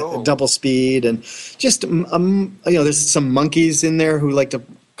double speed, and just there's some monkeys in there who like to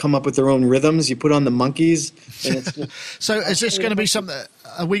come up with their own rhythms. You put on the monkeys, and it's just, so is this going to be something?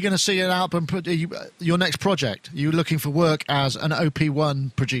 Are we going to see an album? Your next project? Are you looking for work as an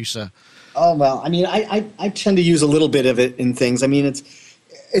OP1 producer? Oh well, I mean, I tend to use a little bit of it in things. I mean,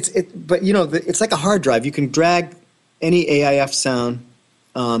 but it's like a hard drive. You can drag any AIF sound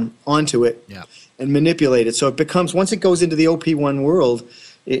onto it and manipulate it. So it becomes, once it goes into the OP1 world,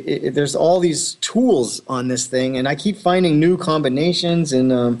 there's all these tools on this thing, and I keep finding new combinations.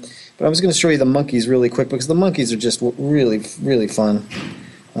 And but I was going to show you the monkeys really quick because the monkeys are just really, really fun.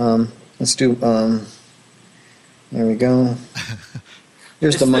 Let's do. There we go.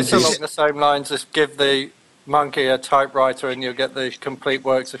 Here's the monkeys. It's along the same lines as give the monkey a typewriter and you'll get the complete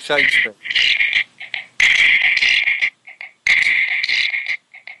works of Shakespeare.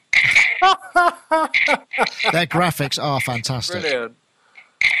 Their graphics are fantastic. Brilliant.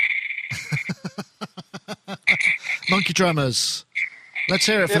 Monkey drummers. Let's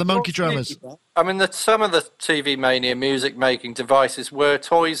hear it for the monkey drummers. I mean, some of the TV Mania music making devices were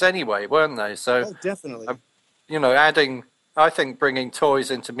toys anyway, weren't they? So, definitely. I think bringing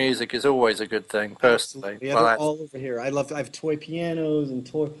toys into music is always a good thing, personally. Yeah, they're all over here. I have toy pianos and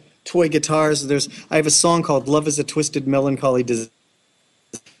toy guitars. I have a song called "Love Is a Twisted Melancholy Disease."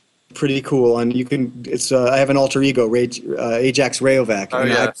 Pretty cool, and you can. It's I have an alter ego, Ajax Rayovac,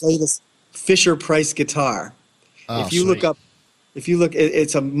 and I play this Fisher Price guitar. Oh, if you look,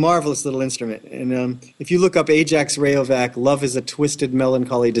 it's a marvelous little instrument, and if you look up Ajax Rayovac, "Love Is a Twisted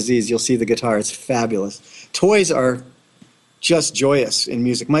Melancholy Disease," you'll see the guitar. It's fabulous. Toys are just joyous in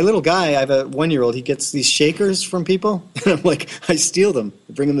music. My little guy, I have a 1-year-old, he gets these shakers from people, and I'm like, I steal them,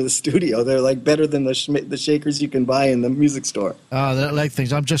 bring them to the studio. They're like better than the shakers you can buy in the music store. Oh, they're like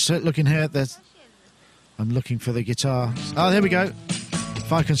things. I'm just looking here. I'm looking for the guitar. Oh, there we go.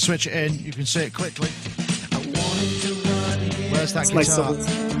 If I can switch it in, you can see it quickly. Where's that guitar?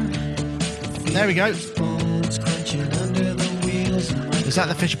 There we go. Is that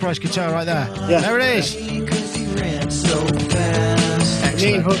the Fisher Price guitar right there? Yeah. There it is.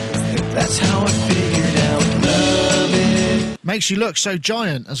 Excellent. That's how I figured out love it. Makes you look so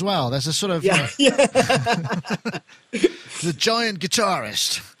giant as well. There's a sort of the giant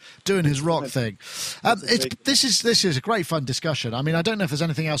guitarist doing his rock thing. This is a great fun discussion. I mean, I don't know if there's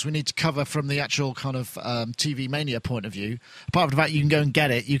anything else we need to cover from the actual kind of TV Mania point of view. Apart from the fact you can go and get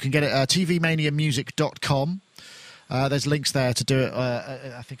it. You can get it at tvmaniamusic.com. There's links there to do it.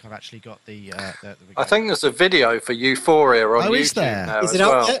 I think I've actually got the I think there's a video for Euphoria on YouTube is there? now Is as it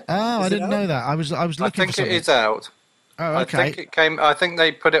out well. yet? I didn't know that. I was looking I for think something. it is out. Oh, okay. I think it came. I think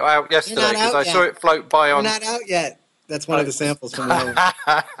they put it out yesterday because I saw it float by on. We're not out yet. That's one of the samples from the Hold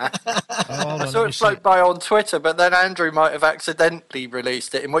I on, saw let me it see. float by on Twitter, but then Andrew might have accidentally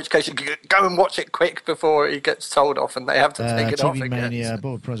released it. In which case, you could go and watch it quick before it gets told off, and they have to take it off TV again. Mania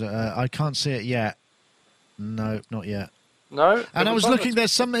board project. I can't see it yet. No, not yet. No, And I was looking.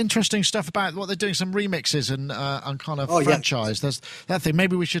 There's some interesting stuff about what they're doing. Some remixes and kind of franchise. There's that thing.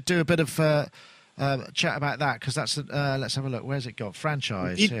 Maybe we should do a bit of chat about that because that's. Let's have a look. Where's it got?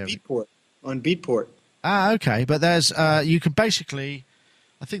 Franchise here. Beatport. On Beatport. Ah, okay. But there's. You can basically.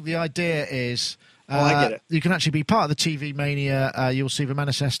 I think the idea is. I get it. You can actually be part of the TV Mania. You'll see the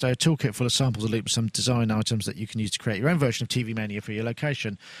Manifesto toolkit full of samples of loops, some design items that you can use to create your own version of TV Mania for your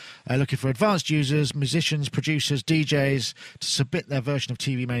location. Looking for advanced users, musicians, producers, DJs to submit their version of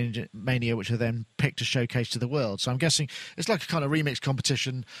TV Mania, which are then picked to showcase to the world. So I'm guessing it's like a kind of remix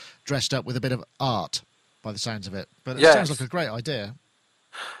competition dressed up with a bit of art by the sounds of it. But it sounds like a great idea.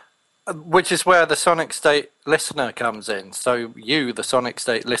 Which is where the Sonic State listener comes in. So you, the Sonic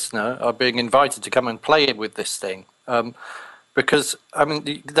State listener, are being invited to come and play with this thing. Because, I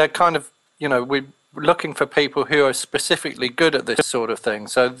mean, they're kind of, we're looking for people who are specifically good at this sort of thing.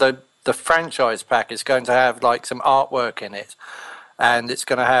 So the franchise pack is going to have, like, some artwork in it. And it's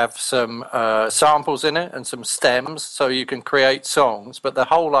going to have some samples in it and some stems so you can create songs. But the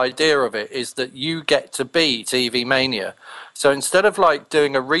whole idea of it is that you get to be TV Mania. So instead of like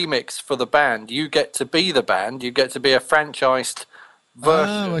doing a remix for the band, you get to be the band. You get to be a franchised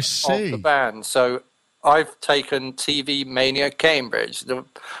version of the band. So I've taken TV Mania Cambridge, the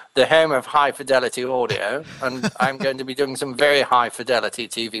home of high fidelity audio, and I'm going to be doing some very high fidelity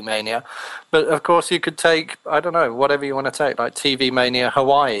TV Mania. But of course, you could take, I don't know, whatever you want to take, like TV Mania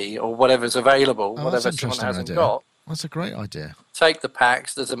Hawaii or whatever's available, whatever someone hasn't got. That's a great idea. Take the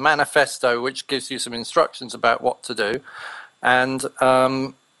packs. There's a manifesto which gives you some instructions about what to do, and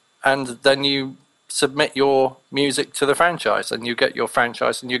then you submit your music to the franchise and you get your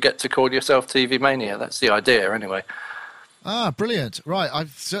franchise and you get to call yourself TV Mania. That's the idea anyway. Brilliant. Right,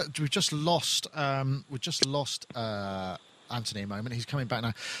 we've just lost Anthony a moment. He's coming back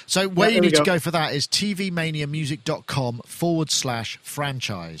now. So where you need to go for that is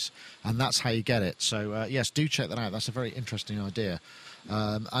tvmaniamusic.com/franchise, and that's how you get it. So yes, do check that out. That's a very interesting idea,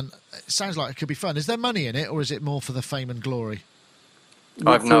 and it sounds like it could be fun. Is there money in it, or is it more for the fame and glory?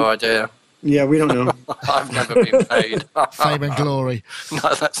 I've no idea. Yeah, we don't know. I've never been paid. Fame and glory.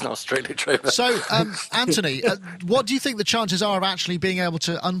 No, that's not strictly true. So, Anthony, what do you think the chances are of actually being able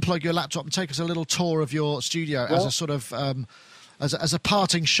to unplug your laptop and take us a little tour of your studio as a sort of as a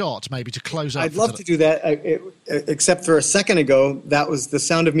parting shot, maybe to close up? I'd love to do that, except for a second ago, that was the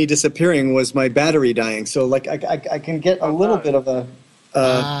sound of me disappearing was my battery dying. So, like, I can get a little bit of a.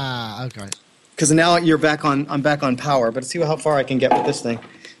 Okay. Because now I'm back on power, but see how far I can get with this thing.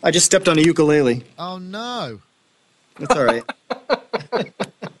 I just stepped on a ukulele. Oh, no. That's all right.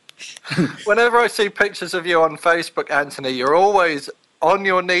 Whenever I see pictures of you on Facebook, Anthony, you're always on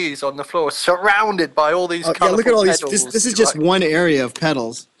your knees on the floor, surrounded by all these colourful look at all pedals. these. This is just one area of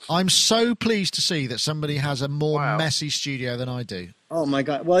pedals. I'm so pleased to see that somebody has a more messy studio than I do. Oh, my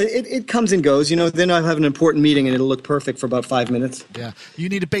God. Well, it comes and goes. Then I have an important meeting, and it'll look perfect for about 5 minutes. Yeah. You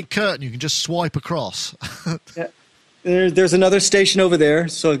need a big curtain you can just swipe across. Yeah. There's another station over there,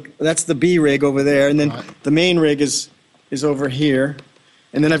 so that's the B rig over there, and then the main rig is over here,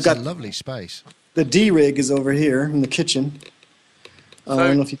 and then I've got a lovely space. The D rig is over here in the kitchen. So I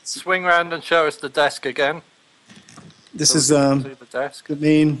don't know if you swing around and show us the desk again. This is the desk.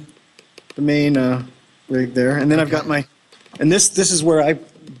 the main rig there, and then I've got and this is where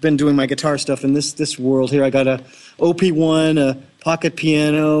I've been doing my guitar stuff in this world here. I got a OP1, a pocket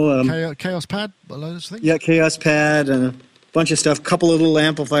piano, Chaos pad, those things. Yeah, Chaos pad, and a bunch of stuff. Couple of little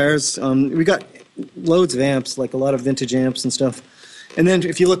amplifiers. We got loads of amps, like a lot of vintage amps and stuff. And then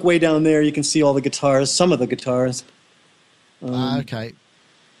if you look way down there, you can see all the guitars. Some of the guitars. Okay.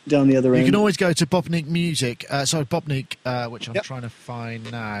 Down the other end. You can always go to Bopnik Music. Bopnik, which I'm trying to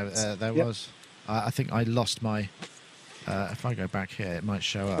find now. Was. I think I lost my. If I go back here, it might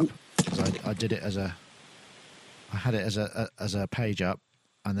show up because I did it I had it as a page up,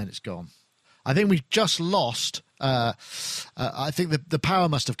 and then it's gone. I think we just lost. I think the power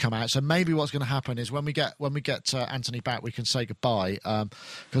must have come out. So maybe what's going to happen is when we get Anthony back, we can say goodbye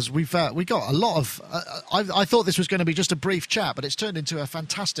because we got a lot of. I thought this was going to be just a brief chat, but it's turned into a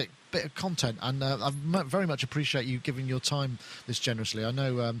fantastic bit of content, and I very much appreciate you giving your time this generously. I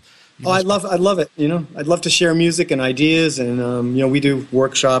know. I'd love it. I'd love to share music and ideas, and we do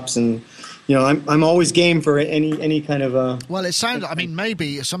workshops and. I'm always game for any kind of. Well, it sounds. I mean,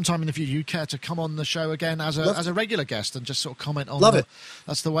 maybe sometime in the future you care to come on the show again as a regular guest and just sort of comment on. Love it.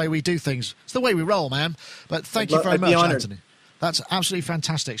 That's the way we do things. It's the way we roll, man. But thank you very much, Anthony. That's absolutely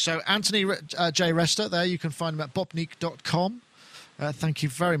fantastic. So, Anthony J. Rester, there you can find him at bopnik.com. Thank you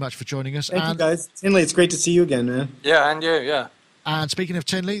very much for joining us. Thank you, guys. Tinley, it's great to see you again, man. Yeah, and you, yeah. And speaking of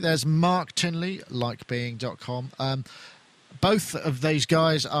Tinley, there's Mark Tinley, likebeing.com. Both of these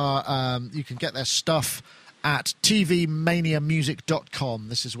guys are, you can get their stuff at tvmaniamusic.com.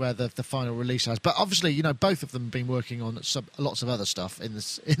 This is where the final release has. But obviously, both of them have been working on lots of other stuff in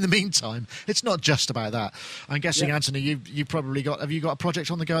the meantime. It's not just about that. I'm guessing, Anthony, you probably have you got a project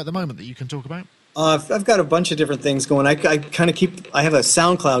on the go at the moment that you can talk about? I've got a bunch of different things going. I kind of I have a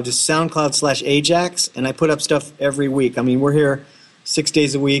SoundCloud, just SoundCloud/Ajax, and I put up stuff every week. I mean, we're here 6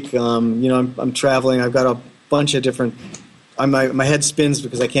 days a week. I'm traveling. I've got a bunch of different. My head spins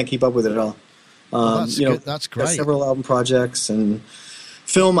because I can't keep up with it at all. That's great. Got several album projects and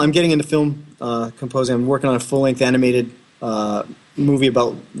film. I'm getting into film composing. I'm working on a full-length animated movie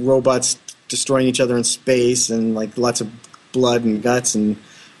about robots destroying each other in space, and like lots of blood and guts and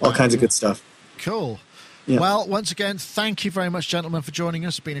all kinds of good stuff. Cool. Yeah. Well, once again, thank you very much, gentlemen, for joining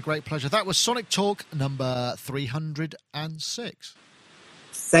us. It's been a great pleasure. That was Sonic Talk number 306.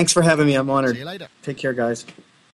 Thanks for having me. I'm honored. See you later. Take care, guys.